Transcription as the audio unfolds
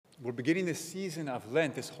We're beginning this season of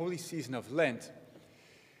Lent, this holy season of Lent.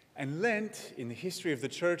 And Lent, in the history of the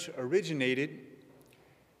church, originated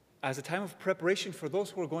as a time of preparation for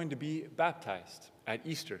those who are going to be baptized at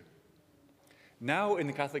Easter. Now, in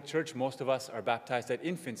the Catholic Church, most of us are baptized at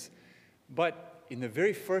infants, but in the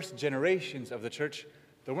very first generations of the church,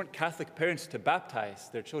 there weren't Catholic parents to baptize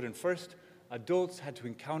their children. First, adults had to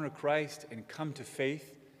encounter Christ and come to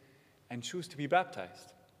faith and choose to be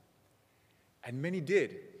baptized. And many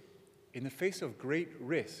did, in the face of great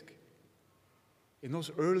risk. In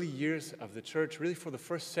those early years of the church, really for the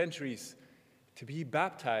first centuries, to be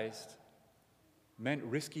baptized meant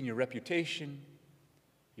risking your reputation,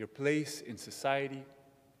 your place in society,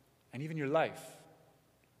 and even your life.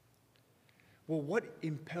 Well, what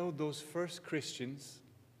impelled those first Christians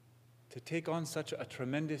to take on such a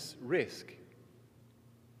tremendous risk?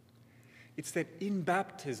 It's that in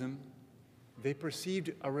baptism, they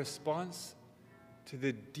perceived a response to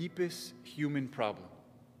the deepest human problem,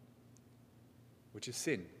 which is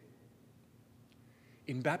sin.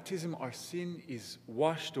 In baptism, our sin is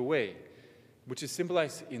washed away, which is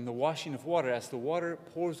symbolized in the washing of water. As the water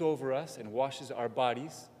pours over us and washes our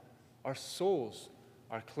bodies, our souls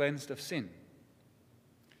are cleansed of sin.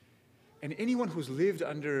 And anyone who's lived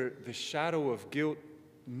under the shadow of guilt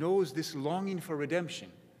knows this longing for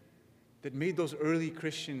redemption that made those early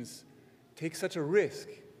Christians take such a risk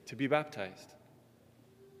to be baptized.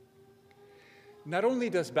 Not only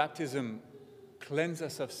does baptism cleanse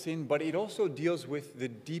us of sin, but it also deals with the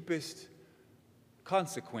deepest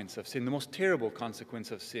consequence of sin, the most terrible consequence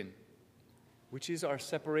of sin, which is our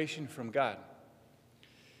separation from God.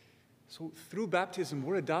 So through baptism,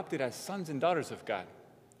 we're adopted as sons and daughters of God.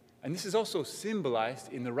 And this is also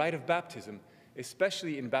symbolized in the rite of baptism,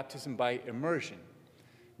 especially in baptism by immersion.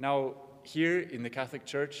 Now, here in the Catholic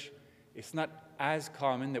Church, it's not as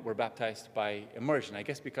common that we're baptized by immersion, I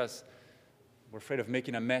guess because we're afraid of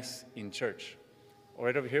making a mess in church.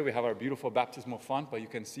 Right over here, we have our beautiful baptismal font, but you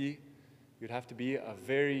can see you'd have to be a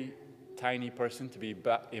very tiny person to be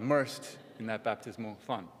immersed in that baptismal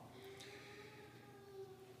font.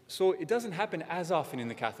 So it doesn't happen as often in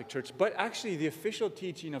the Catholic Church, but actually the official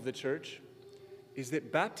teaching of the Church is that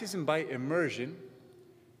baptism by immersion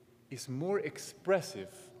is more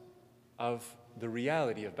expressive of the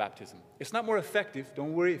reality of baptism. It's not more effective.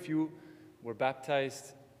 Don't worry if you were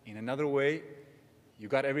baptized in another way. You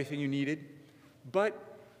got everything you needed.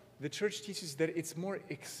 But the Church teaches that it's more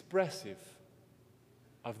expressive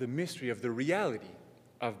of the mystery, of the reality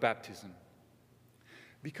of baptism.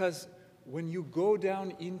 Because when you go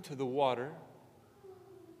down into the water,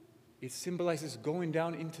 it symbolizes going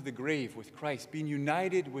down into the grave with Christ, being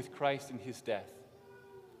united with Christ in his death,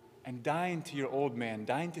 and dying to your old man,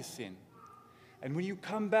 dying to sin. And when you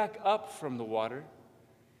come back up from the water,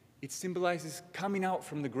 it symbolizes coming out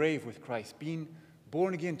from the grave with Christ, being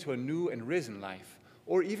born again to a new and risen life,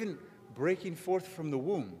 or even breaking forth from the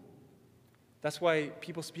womb. That's why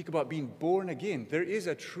people speak about being born again. There is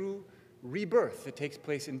a true rebirth that takes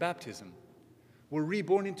place in baptism. We're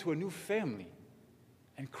reborn into a new family,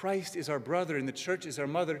 and Christ is our brother, and the church is our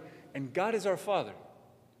mother, and God is our Father.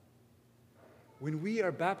 When we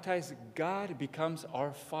are baptized, God becomes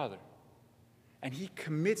our Father, and he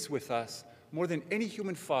commits with us more than any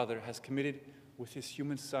human father has committed with his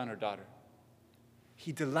human son or daughter.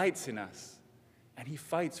 He delights in us, and he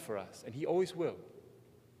fights for us, and he always will.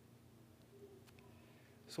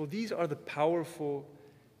 So these are the powerful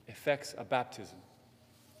effects of baptism.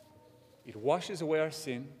 It washes away our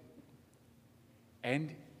sin,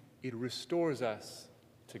 and it restores us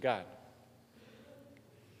to God.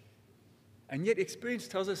 And yet experience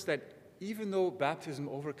tells us that even though baptism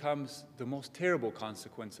overcomes the most terrible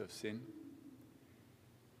consequence of sin,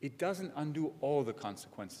 it doesn't undo all the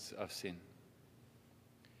consequences of sin.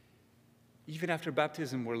 Even after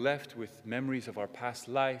baptism, we're left with memories of our past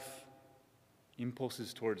life,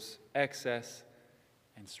 impulses towards excess,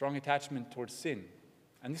 and strong attachment towards sin.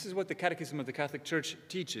 And this is what the Catechism of the Catholic Church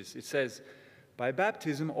teaches. It says, by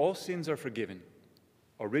baptism, all sins are forgiven,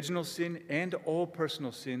 original sin and all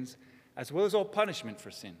personal sins, as well as all punishment for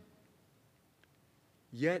sin.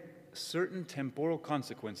 Yet, certain temporal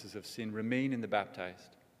consequences of sin remain in the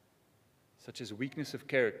baptized, such as weakness of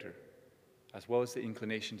character, as well as the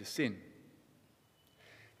inclination to sin.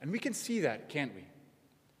 And we can see that, can't we?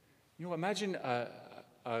 You know, imagine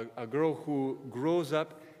a girl who grows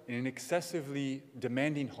up in an excessively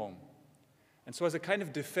demanding home. And so as a kind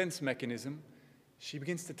of defense mechanism, she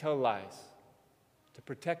begins to tell lies to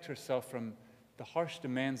protect herself from the harsh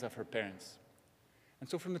demands of her parents. And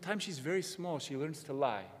so from the time she's very small, she learns to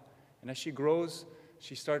lie. And as she grows,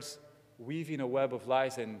 she starts weaving a web of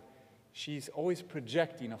lies, and she's always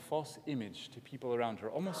projecting a false image to people around her,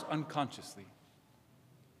 almost unconsciously.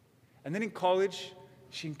 And then in college,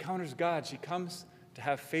 she encounters God. She comes to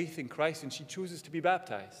have faith in Christ, and she chooses to be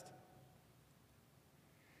baptized.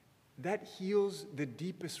 That heals the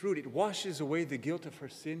deepest root. It washes away the guilt of her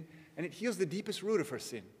sin, and it heals the deepest root of her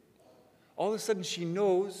sin. All of a sudden, she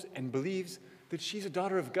knows and believes that she's a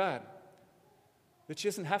daughter of God, that she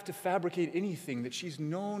doesn't have to fabricate anything, that she's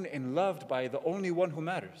known and loved by the only one who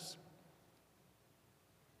matters.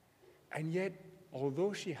 And yet,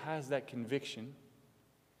 although she has that conviction,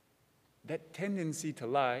 that tendency to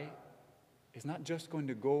lie is not just going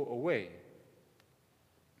to go away.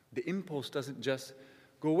 The impulse doesn't just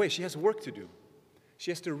go away. She has work to do.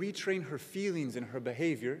 She has to retrain her feelings and her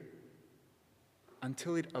behavior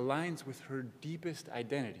until it aligns with her deepest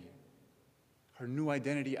identity, her new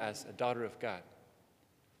identity as a daughter of God.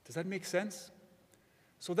 Does that make sense?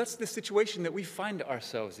 So that's the situation that we find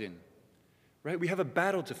ourselves in, right? We have a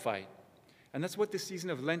battle to fight. And that's what this season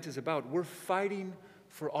of Lent is about. We're fighting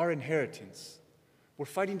for our inheritance. We're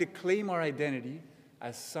fighting to claim our identity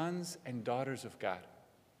as sons and daughters of God.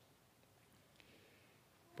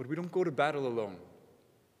 But we don't go to battle alone.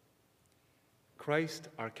 Christ,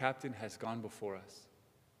 our captain, has gone before us.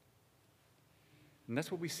 And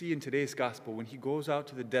that's what we see in today's gospel when he goes out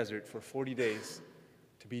to the desert for 40 days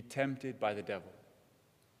to be tempted by the devil.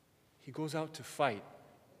 He goes out to fight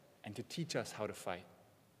and to teach us how to fight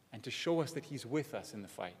and to show us that he's with us in the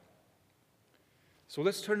fight. So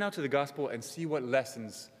let's turn now to the gospel and see what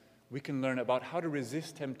lessons we can learn about how to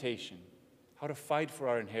resist temptation, how to fight for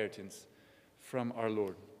our inheritance from our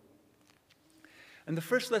Lord. And the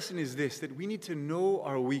first lesson is this, that we need to know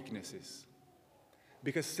our weaknesses,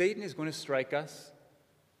 because Satan is going to strike us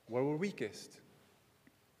where we're weakest.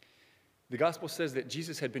 The gospel says that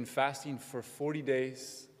Jesus had been fasting for 40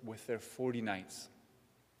 days with their 40 nights.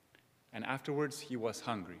 And afterwards, he was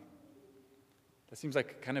hungry. That seems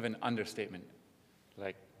like kind of an understatement.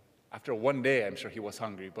 Like, after one day, I'm sure he was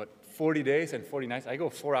hungry. But 40 days and 40 nights, I go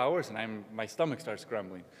 4 hours and my stomach starts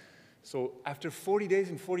grumbling. So after 40 days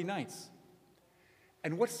and 40 nights,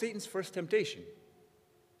 and what's Satan's first temptation?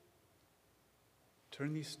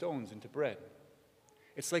 Turn these stones into bread.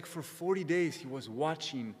 It's like for 40 days he was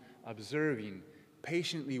watching, observing,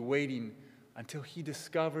 patiently waiting until he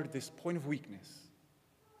discovered this point of weakness.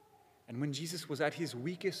 And when Jesus was at his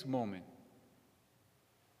weakest moment,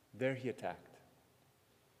 there he attacked.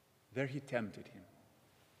 There he tempted him.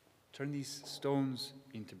 Turn these stones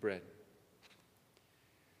into bread.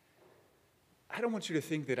 I don't want you to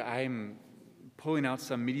think that I'm pulling out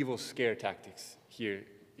some medieval scare tactics here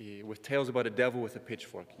with tales about a devil with a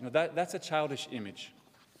pitchfork. You know, that's a childish image.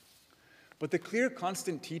 But the clear,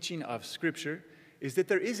 constant teaching of Scripture is that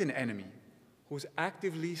there is an enemy who's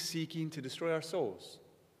actively seeking to destroy our souls.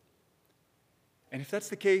 And if that's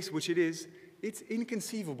the case, which it is, it's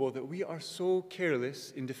inconceivable that we are so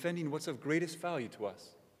careless in defending what's of greatest value to us.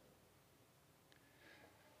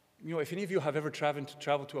 You know, if any of you have ever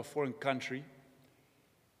traveled to a foreign country,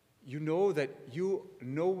 you know that you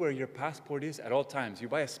know where your passport is at all times. You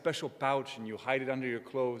buy a special pouch and you hide it under your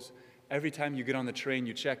clothes. Every time you get on the train,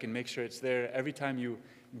 you check and make sure it's there. Every time you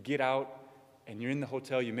get out and you're in the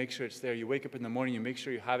hotel, you make sure it's there. You wake up in the morning, you make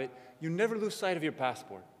sure you have it. You never lose sight of your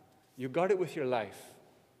passport. You guard it with your life.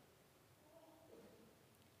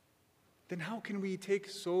 Then how can we take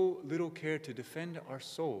so little care to defend our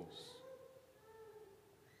souls?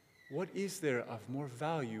 What is there of more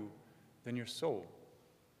value than your soul?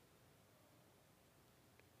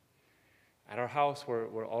 At our house,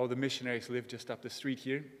 where all the missionaries live just up the street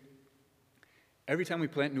here, every time we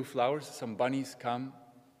plant new flowers, some bunnies come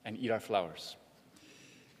and eat our flowers.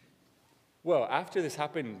 Well, after this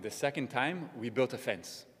happened the second time, we built a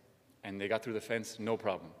fence. And they got through the fence, no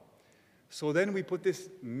problem. So then we put this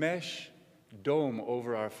mesh dome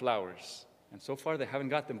over our flowers. And so far, they haven't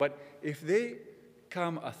got them. But if they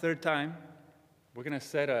come a third time, we're going to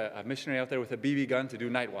set a missionary out there with a BB gun to do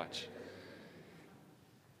night watch.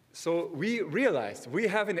 So we realized we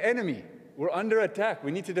have an enemy. We're under attack.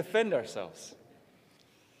 We need to defend ourselves.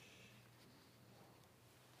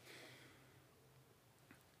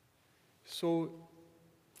 So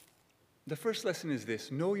the first lesson is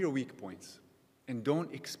this: know your weak points and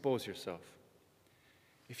don't expose yourself.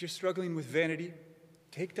 If you're struggling with vanity,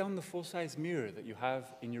 take down the full-size mirror that you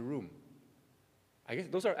have in your room. I guess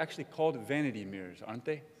those are actually called vanity mirrors, aren't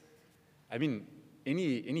they? I mean,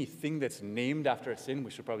 anything that's named after a sin,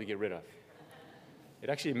 we should probably get rid of. It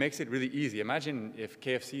actually makes it really easy. Imagine if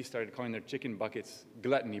KFC started calling their chicken buckets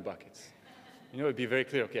gluttony buckets. You know, it'd be very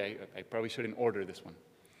clear, okay, I probably shouldn't order this one.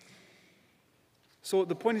 So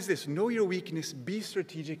the point is this: know your weakness, be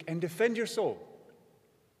strategic, and defend your soul.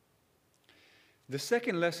 The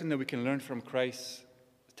second lesson that we can learn from Christ's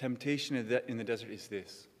temptation in the desert is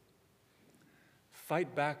this: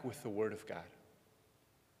 fight back with the Word of God.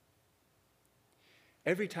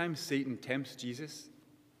 Every time Satan tempts Jesus,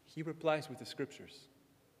 he replies with the Scriptures.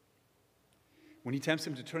 When he tempts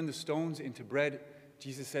him to turn the stones into bread,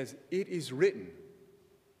 Jesus says, "It is written,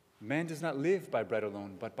 man does not live by bread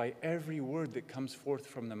alone, but by every word that comes forth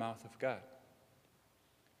from the mouth of God."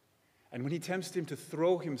 And when he tempts him to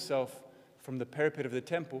throw himself from the parapet of the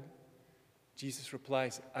temple, Jesus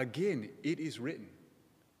replies, "Again, it is written,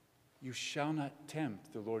 you shall not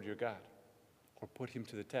tempt the Lord your God," or put him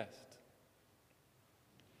to the test.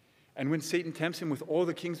 And when Satan tempts him with all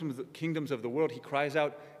the kingdoms of the world, he cries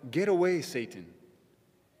out, "Get away, Satan.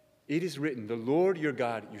 It is written, the Lord your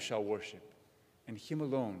God you shall worship, and him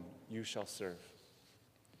alone you shall serve."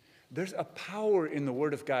 There's a power in the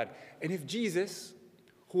Word of God. And if Jesus,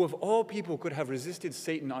 who of all people could have resisted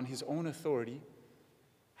Satan on his own authority,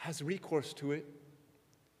 has recourse to it,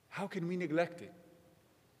 how can we neglect it?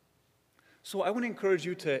 So I want to encourage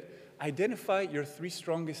you to identify your 3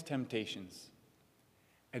 strongest temptations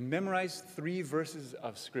and memorize 3 verses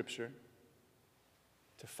of Scripture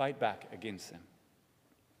to fight back against them.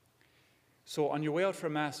 So on your way out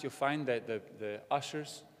from Mass, you'll find that the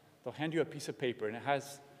ushers, they'll hand you a piece of paper, and it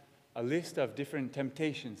has a list of different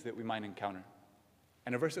temptations that we might encounter,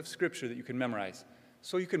 and a verse of Scripture that you can memorize.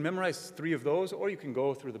 So you can memorize 3 of those, or you can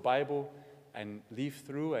go through the Bible and leaf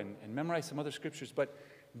through and memorize some other Scriptures, but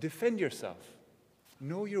defend yourself.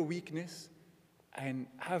 Know your weakness and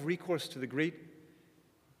have recourse to the great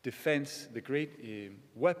defense, the great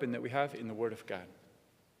weapon that we have in the Word of God.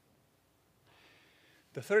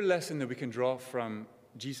 The third lesson that we can draw from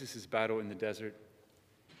Jesus' battle in the desert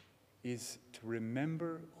is to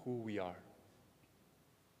remember who we are.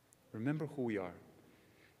 Remember who we are.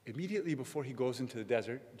 Immediately before he goes into the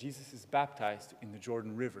desert, Jesus is baptized in the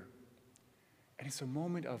Jordan River. And it's a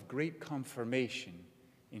moment of great confirmation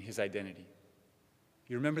in his identity.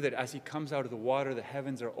 You remember that as he comes out of the water, the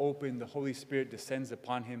heavens are open, the Holy Spirit descends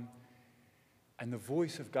upon him, and the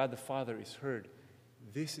voice of God the Father is heard.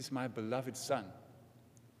 "This is my beloved Son,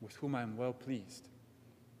 with whom I am well pleased."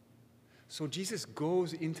 So Jesus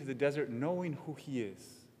goes into the desert knowing who he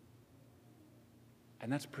is.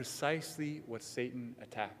 And that's precisely what Satan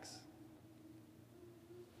attacks.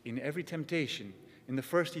 In every temptation, in the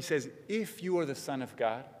first he says, "If you are the Son of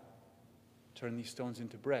God, turn these stones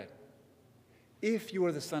into bread. If you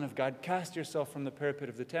are the Son of God, cast yourself from the parapet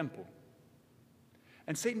of the temple."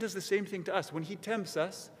 And Satan does the same thing to us. When he tempts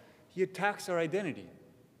us, he attacks our identity.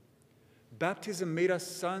 Baptism made us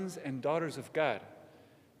sons and daughters of God.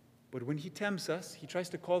 But when he tempts us, he tries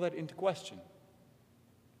to call that into question.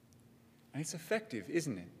 And it's effective,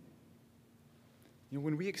 isn't it? You know,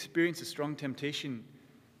 when we experience a strong temptation,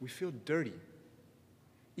 we feel dirty.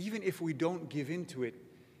 Even if we don't give in to it,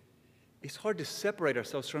 it's hard to separate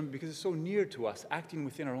ourselves from it because it's so near to us, acting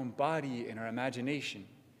within our own body and our imagination.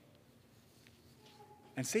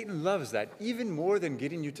 And Satan loves that. Even more than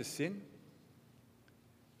getting you to sin,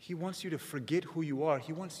 he wants you to forget who you are.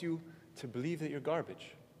 He wants you to believe that you're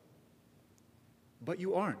garbage. But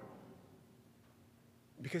you aren't.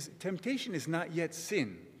 Because temptation is not yet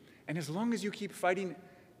sin. And as long as you keep fighting,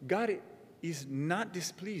 God is not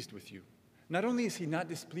displeased with you. Not only is he not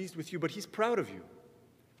displeased with you, but he's proud of you.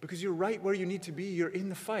 Because you're right where you need to be. You're in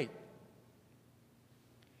the fight.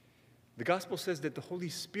 The gospel says that the Holy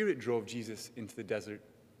Spirit drove Jesus into the desert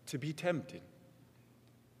to be tempted.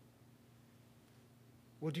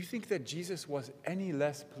 Well, do you think that Jesus was any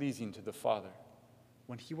less pleasing to the Father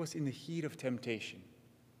when he was in the heat of temptation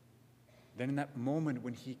than in that moment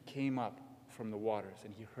when he came up from the waters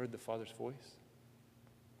and he heard the Father's voice?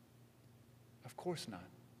 Of course not.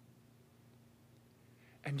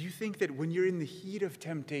 And do you think that when you're in the heat of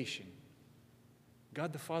temptation,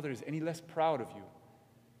 God the Father is any less proud of you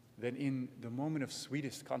than in the moment of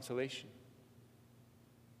sweetest consolation?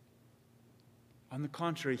 On the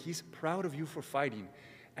contrary, he's proud of you for fighting.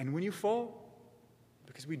 And when you fall,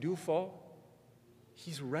 because we do fall,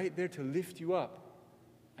 he's right there to lift you up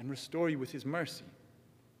and restore you with his mercy.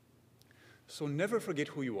 So never forget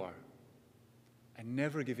who you are and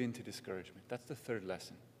never give in to discouragement. That's the third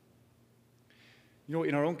lesson. You know,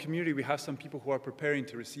 in our own community, we have some people who are preparing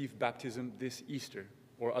to receive baptism this Easter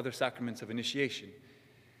or other sacraments of initiation,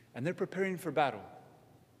 and they're preparing for battle.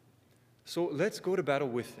 So let's go to battle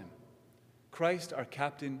with them. Christ, our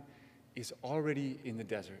captain, is already in the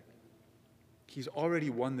desert. He's already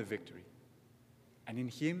won the victory. And in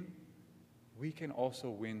him, we can also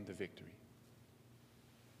win the victory.